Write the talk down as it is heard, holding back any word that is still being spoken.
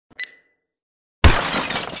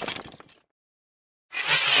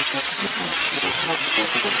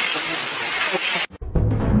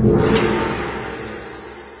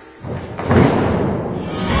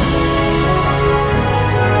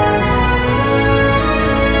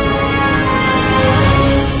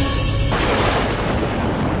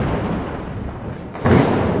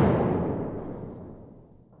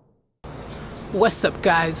What's up,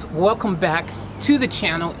 guys? Welcome back to the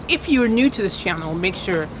channel. If you are new to this channel, make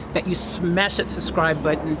sure that you smash that subscribe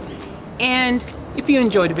button, and if you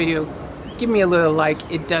enjoyed the video, give me a little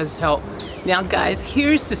like. It does help. Now guys,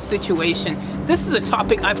 here's the situation. This is a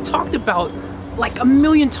topic I've talked about like a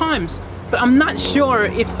million times, but I'm not sure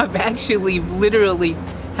if I've actually literally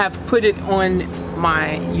have put it on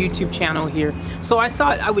my YouTube channel here. So I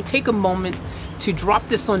thought I would take a moment to drop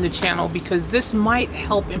this on the channel because this might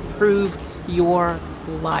help improve your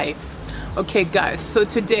life. Okay guys, so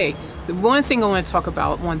today the one thing I want to talk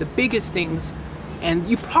about, one of the biggest things, and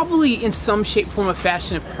you probably in some shape, form, or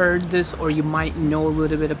fashion have heard this, or you might know a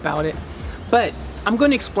little bit about it, but I'm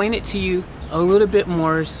going to explain it to you a little bit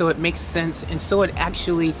more so it makes sense and so it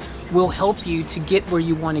actually will help you to get where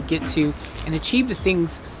you want to get to and achieve the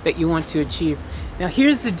things that you want to achieve. Now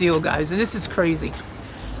here's the deal, guys, and this is crazy.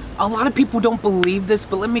 A lot of people don't believe this,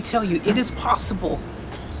 but let me tell you, it is possible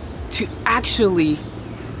to actually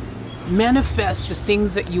manifest the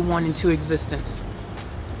things that you want into existence,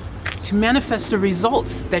 to manifest the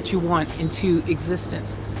results that you want into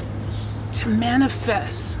existence, to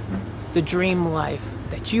manifest the dream life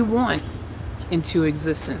that you want into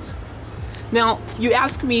existence. Now, you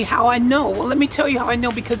ask me how I know. Well, let me tell you how I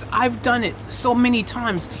know, because I've done it so many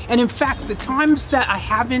times. And in fact, the times that I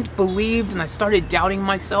haven't believed and I started doubting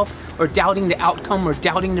myself, or doubting the outcome, or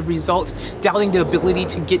doubting the results, doubting the ability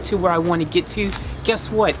to get to where I want to get to,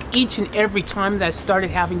 guess what? Each and every time that I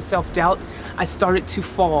started having self-doubt, I started to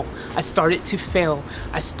fall. I started to fail.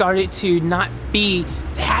 I started to not be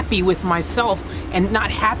happy with myself and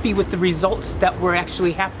not happy with the results that were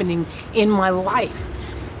actually happening in my life.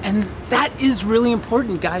 And that is really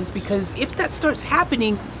important, guys, because if that starts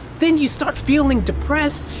happening, then you start feeling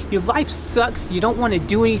depressed, your life sucks, you don't want to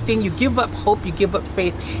do anything, you give up hope, you give up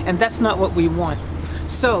faith, and that's not what we want.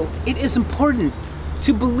 So it is important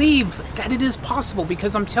to believe that it is possible,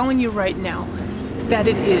 because I'm telling you right now that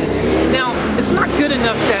it is. Now, it's not good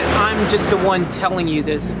enough that I'm just the one telling you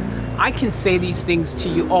this. I can say these things to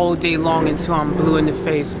you all day long until I'm blue in the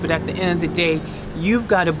face, but at the end of the day, you've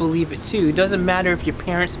got to believe it too. It doesn't matter if your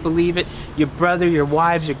parents believe it, your brother, your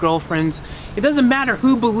wives, your girlfriends. It doesn't matter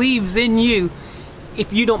who believes in you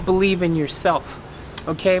if you don't believe in yourself,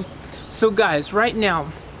 okay? So guys, right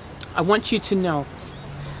now, I want you to know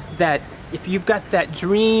that if you've got that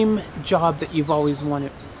dream job that you've always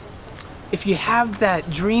wanted, if you have that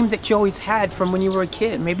dream that you always had from when you were a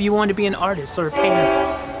kid, maybe you wanted to be an artist or a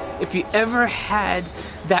painter, if you ever had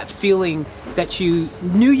that feeling that you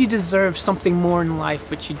knew you deserved something more in life,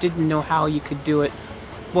 but you didn't know how you could do it,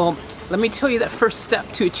 well, let me tell you that first step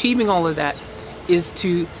to achieving all of that is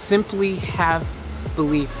to simply have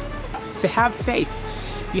belief, to have faith.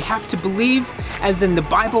 You have to believe, as in the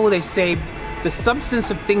Bible they say, the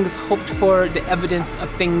substance of things hoped for, the evidence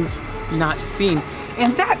of things not seen.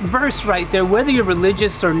 And that verse right there, whether you're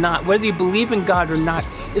religious or not, whether you believe in God or not,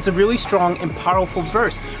 is a really strong and powerful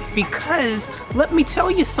verse. Because let me tell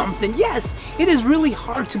you something, yes, it is really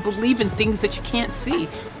hard to believe in things that you can't see.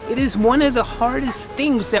 It is one of the hardest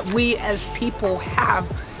things that we as people have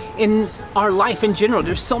in our life in general.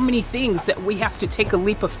 There's so many things that we have to take a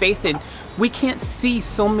leap of faith in. We can't see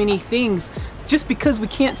so many things. Just because we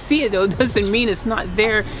can't see it, though, doesn't mean it's not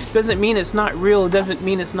there, doesn't mean it's not real, doesn't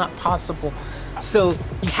mean it's not possible. So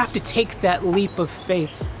you have to take that leap of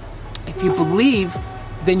faith. If you believe,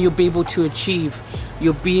 then you'll be able to achieve.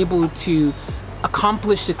 You'll be able to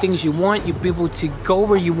accomplish the things you want. You'll be able to go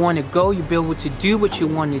where you want to go. You'll be able to do what you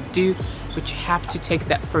want to do, but you have to take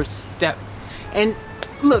that first step. And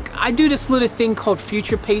look, I do this little thing called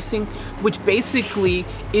future pacing, which basically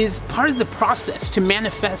is part of the process to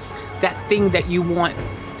manifest that thing that you want.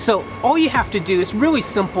 So all you have to do is really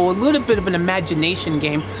simple, a little bit of an imagination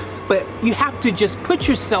game, but you have to just put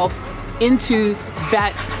yourself into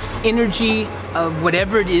that energy of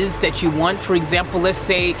whatever it is that you want. For example, let's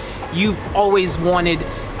say you've always wanted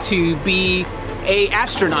to be an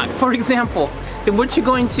astronaut, for example. Then what you're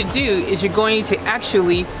going to do is you're going to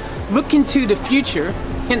actually look into the future,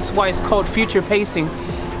 hence why it's called future pacing.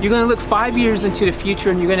 You're going to look 5 years into the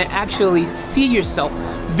future and you're going to actually see yourself,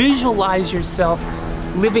 visualize yourself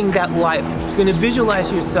living that life. You're going to visualize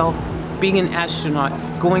yourself being an astronaut,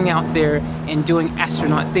 going out there and doing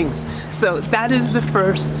astronaut things. So that is the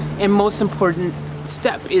first and most important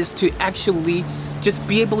step, is to actually just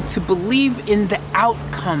be able to believe in the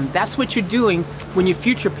outcome. That's what you're doing when you're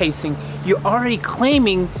future pacing. You're already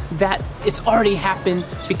claiming that it's already happened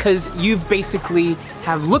because you've basically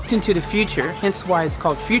have looked into the future, hence why it's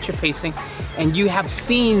called future pacing, and you have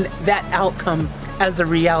seen that outcome as a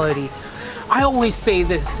reality. I always say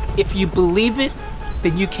this, if you believe it,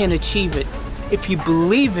 then you can achieve it. If you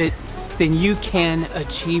believe it, then you can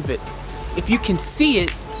achieve it. If you can see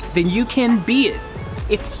it, then you can be it.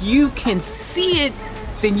 If you can see it,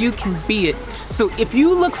 then you can be it. So if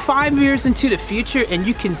you look 5 years into the future and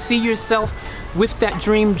you can see yourself with that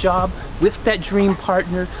dream job, with that dream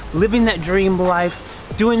partner, living that dream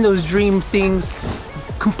life, doing those dream things,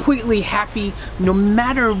 completely happy, no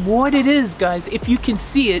matter what it is, guys, if you can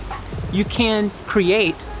see it, you can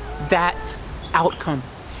create that outcome.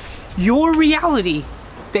 Your reality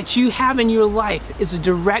that you have in your life is a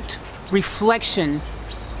direct reflection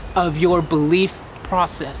of your belief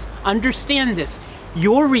process. Understand this.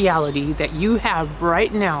 Your reality that you have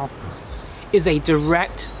right now is a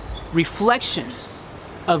direct reflection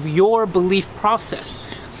of your belief process.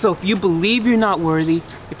 So if you believe you're not worthy,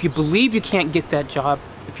 if you believe you can't get that job,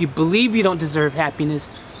 if you believe you don't deserve happiness,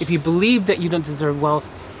 if you believe that you don't deserve wealth,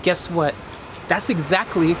 guess what? That's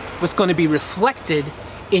exactly what's going to be reflected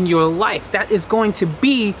in your life. That is going to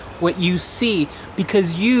be what you see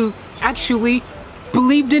because you actually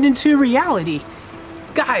believed it into reality.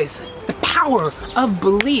 Guys, the power of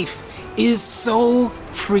belief is so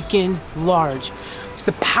freaking large.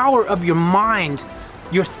 The power of your mind,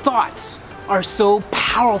 your thoughts are so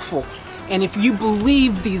powerful. And if you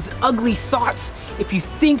believe these ugly thoughts, if you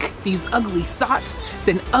think these ugly thoughts,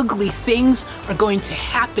 then ugly things are going to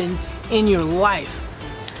happen in your life.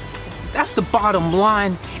 That's the bottom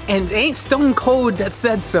line, and it ain't Stone Cold that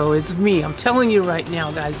said so, it's me. I'm telling you right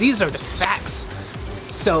now, guys, these are the facts.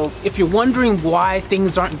 So if you're wondering why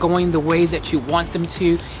things aren't going the way that you want them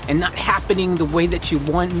to and not happening the way that you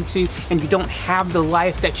want them to, and you don't have the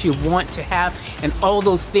life that you want to have and all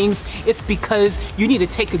those things, it's because you need to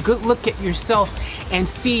take a good look at yourself and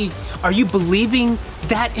see, are you believing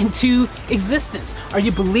that into existence? Are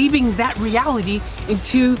you believing that reality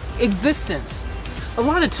into existence? A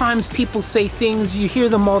lot of times people say things, you hear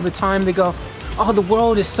them all the time, they go, oh, the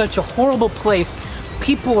world is such a horrible place.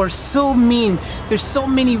 People are so mean. There's so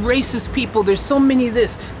many racist people. There's so many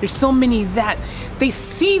this. There's so many that. They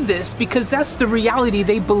see this because that's the reality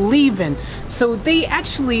they believe in. So they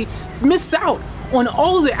actually miss out on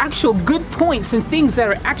all the actual good points and things that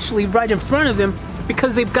are actually right in front of them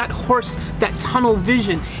because they've got that tunnel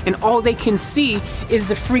vision, and all they can see is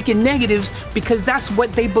the freaking negatives because that's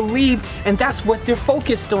what they believe and that's what they're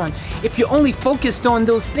focused on. If you're only focused on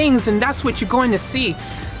those things, then that's what you're going to see.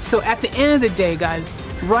 So at the end of the day, guys,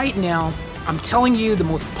 right now, I'm telling you the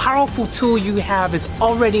most powerful tool you have is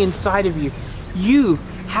already inside of you. You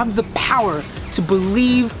have the power to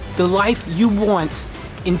believe the life you want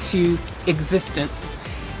into existence.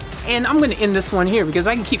 And I'm going to end this one here because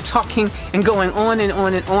I can keep talking and going on and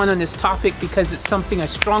on and on this topic because it's something I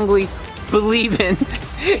strongly believe in.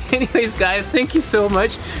 Anyways, guys, thank you so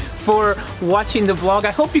much for watching the vlog.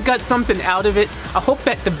 I hope you got something out of it. I hope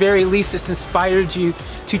at the very least it's inspired you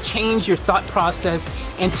to change your thought process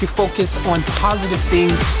and to focus on positive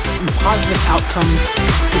things and positive outcomes,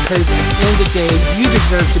 because at the end of the day, you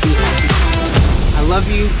deserve to be happy. I love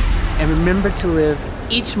you, and remember to live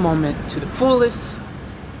each moment to the fullest.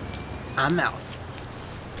 I'm out.